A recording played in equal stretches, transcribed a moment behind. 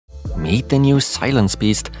meet the new Silence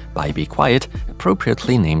Beast by Be Quiet,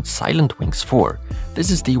 appropriately named Silent Wings 4.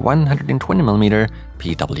 This is the 120mm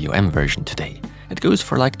PWM version today. It goes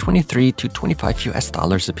for like $23 to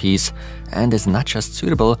 $25 a piece and is not just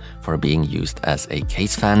suitable for being used as a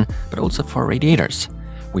case fan, but also for radiators.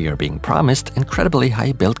 We are being promised incredibly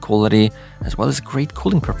high build quality as well as great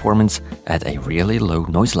cooling performance at a really low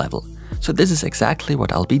noise level. So this is exactly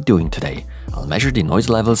what I'll be doing today. I'll measure the noise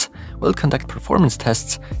levels, we'll conduct performance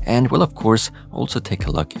tests, and we'll of course also take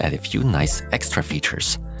a look at a few nice extra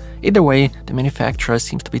features. Either way, the manufacturer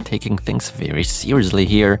seems to be taking things very seriously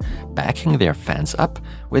here, backing their fans up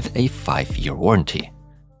with a 5-year warranty.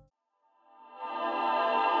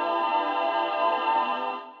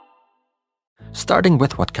 Starting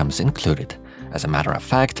with what comes included. As a matter of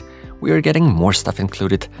fact, we are getting more stuff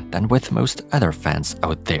included than with most other fans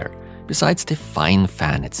out there. Besides the fine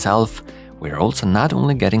fan itself, we're also not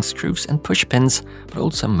only getting screws and push pins, but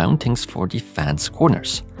also mountings for the fan's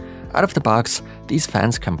corners. Out of the box, these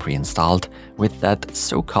fans come pre-installed with that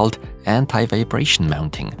so-called anti-vibration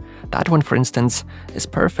mounting. That one, for instance, is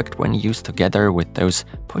perfect when used together with those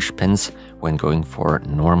push pins when going for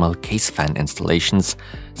normal case fan installations,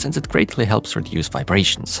 since it greatly helps reduce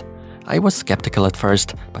vibrations. I was skeptical at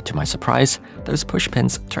first, but to my surprise, those push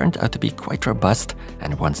pins turned out to be quite robust,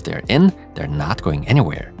 and once they're in, they're not going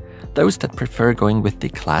anywhere. Those that prefer going with the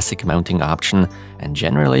classic mounting option and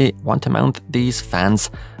generally want to mount these fans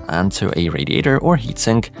onto a radiator or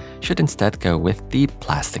heatsink should instead go with the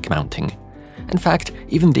plastic mounting. In fact,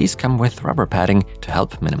 even these come with rubber padding to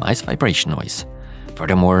help minimize vibration noise.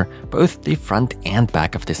 Furthermore, both the front and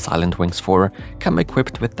back of the Silent Wings 4 come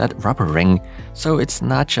equipped with that rubber ring, so it's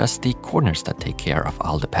not just the corners that take care of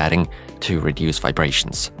all the padding to reduce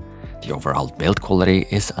vibrations. The overall build quality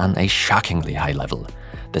is on a shockingly high level.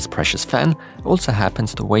 This precious fan also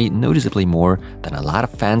happens to weigh noticeably more than a lot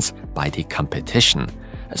of fans by the competition.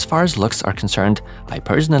 As far as looks are concerned, I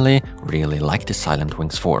personally really like the Silent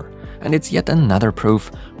Wings 4. And it's yet another proof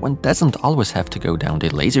one doesn't always have to go down the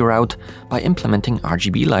lazy route by implementing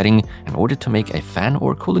RGB lighting in order to make a fan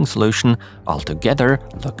or cooling solution altogether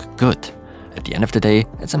look good. At the end of the day,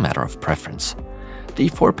 it's a matter of preference. The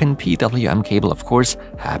 4-pin PWM cable, of course,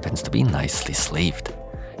 happens to be nicely sleeved.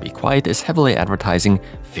 Be Quiet is heavily advertising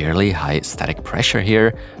fairly high static pressure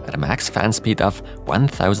here at a max fan speed of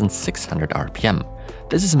 1600 RPM.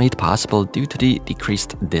 This is made possible due to the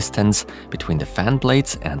decreased distance between the fan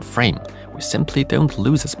blades and frame. We simply don't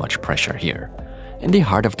lose as much pressure here. In the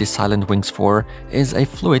heart of the Silent Wings 4 is a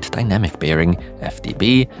fluid dynamic bearing,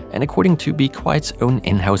 FDB, and according to Be Quiet's own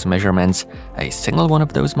in-house measurements, a single one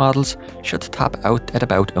of those models should top out at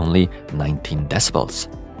about only 19 decibels.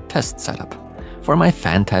 Test setup. For my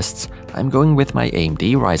fan tests, I'm going with my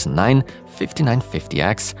AMD Ryzen 9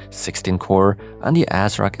 5950X 16-core on the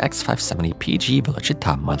ASRock X570PG Village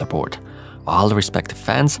Top motherboard. All the respective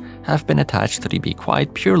fans have been attached to the Be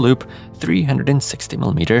Quiet Pure Loop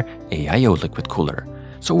 360mm AIO liquid cooler,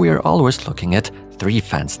 so we are always looking at 3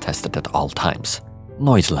 fans tested at all times.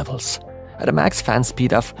 Noise levels. At a max fan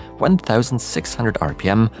speed of 1600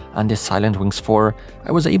 RPM on the Silent Wings 4,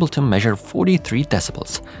 I was able to measure 43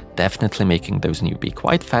 decibels, definitely making those new Be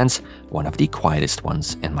Quiet fans one of the quietest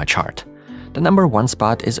ones in my chart. The number 1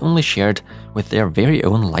 spot is only shared with their very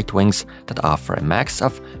own light wings that offer a max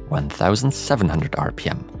of 1700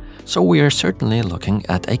 RPM, so we are certainly looking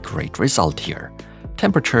at a great result here.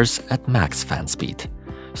 Temperatures at max fan speed.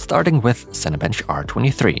 Starting with Cinebench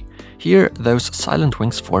R23. Here, those Silent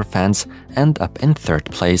Wings 4 fans end up in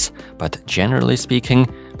 3rd place, but generally speaking,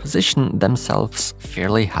 position themselves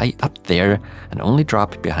fairly high up there and only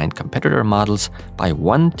drop behind competitor models by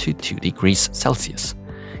 1 to 2 degrees Celsius.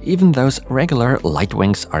 Even those regular light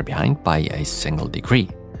wings are behind by a single degree.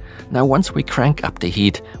 Now once we crank up the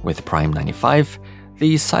heat with Prime 95,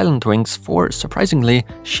 the Silent Wings 4 surprisingly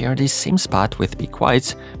share the same spot with Be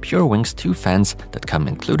Quiet's Pure Wings 2 fans that come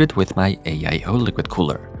included with my AIO liquid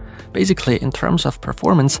cooler. Basically, in terms of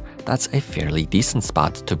performance, that's a fairly decent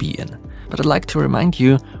spot to be in. But I'd like to remind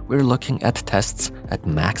you, we're looking at tests at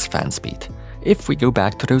max fan speed. If we go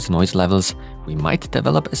back to those noise levels, we might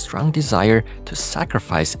develop a strong desire to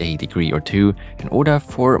sacrifice a degree or two in order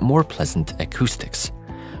for more pleasant acoustics.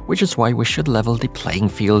 Which is why we should level the playing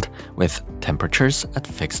field with temperatures at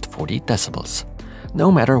fixed 40 decibels. No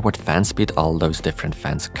matter what fan speed all those different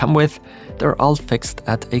fans come with, they're all fixed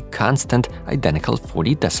at a constant identical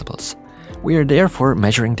 40 decibels. We are therefore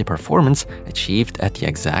measuring the performance achieved at the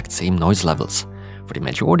exact same noise levels. For the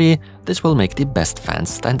majority, this will make the best fans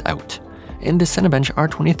stand out. In the Cinebench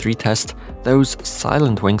R23 test, those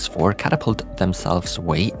Silent Wings 4 catapult themselves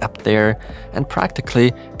way up there and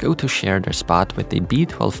practically go to share their spot with the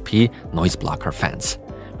B12P noise blocker fans.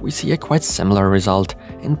 We see a quite similar result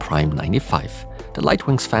in Prime 95. The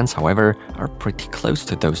Lightwings fans, however, are pretty close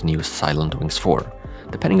to those new Silent Wings 4.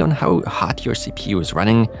 Depending on how hot your CPU is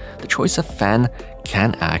running, the choice of fan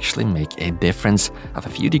can actually make a difference of a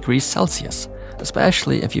few degrees Celsius,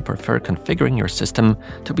 especially if you prefer configuring your system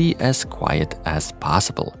to be as quiet as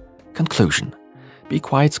possible. Conclusion: Be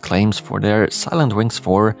Quiet's claims for their Silent Wings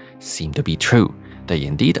 4 seem to be true. They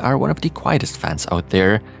indeed are one of the quietest fans out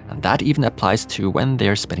there, and that even applies to when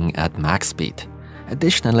they're spinning at max speed.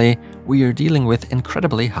 Additionally, we are dealing with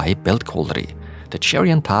incredibly high build quality, the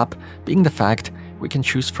cherry on top being the fact we can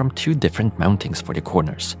choose from 2 different mountings for the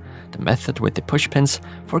corners. The method with the push pins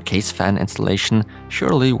for case fan installation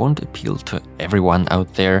surely won't appeal to everyone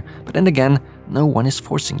out there, but then again, no one is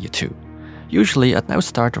forcing you to. Usually I'd now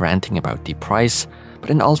start ranting about the price,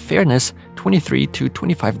 but in all fairness, $23 to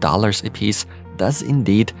 $25 a piece does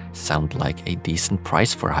indeed sound like a decent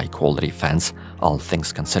price for high quality fans, all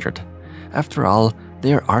things considered. After all,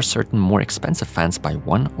 there are certain more expensive fans by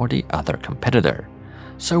one or the other competitor.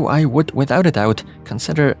 So I would without a doubt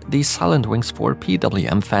consider the Silent Wings 4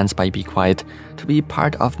 PWM fans by Be Quiet to be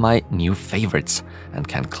part of my new favorites and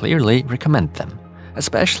can clearly recommend them.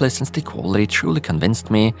 Especially since the quality truly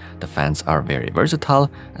convinced me, the fans are very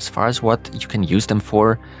versatile as far as what you can use them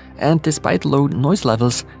for, and despite low noise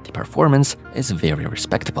levels, the performance is very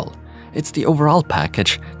respectable. It's the overall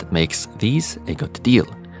package that makes these a good deal.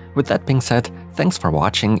 With that being said, thanks for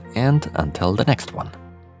watching and until the next one.